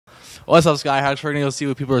What's up, Skyhawks? We're going to go see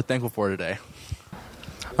what people are thankful for today.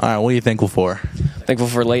 All right, what are you thankful for? Thankful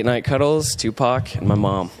for late night cuddles, Tupac, and my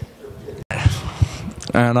mom.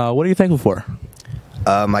 And what are you thankful for?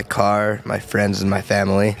 My car, my friends, and my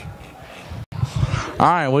family. All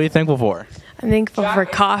right, what are you thankful for? I'm thankful for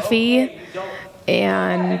coffee,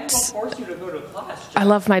 and I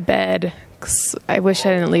love my bed. 'Cause I wish I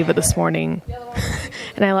didn't leave it this morning.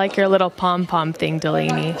 And I like your little pom-pom thing,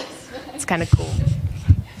 Delaney. It's kind of cool.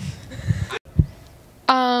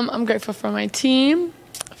 I'm grateful for my team,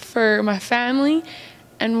 for my family,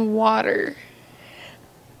 and water.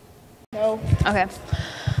 No. Okay.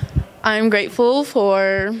 I'm grateful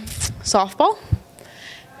for softball,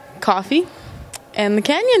 coffee, and the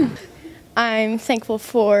canyon. I'm thankful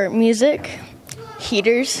for music,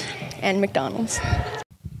 heaters, and McDonald's.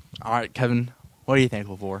 All right, Kevin, what are you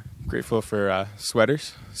thankful for? Grateful for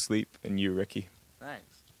sweaters, sleep, and you, Ricky.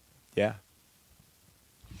 Thanks. Yeah.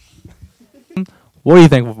 What are you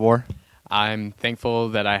thankful for? I'm thankful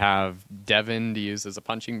that I have Devin to use as a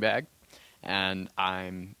punching bag, and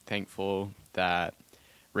I'm thankful that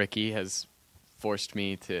Ricky has forced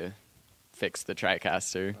me to fix the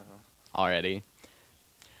TriCaster already.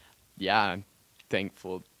 Yeah, I'm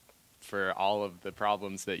thankful for all of the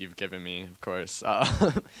problems that you've given me, of course.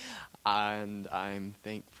 And I'm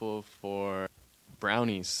thankful for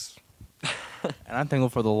brownies. And I'm thankful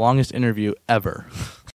for the longest interview ever.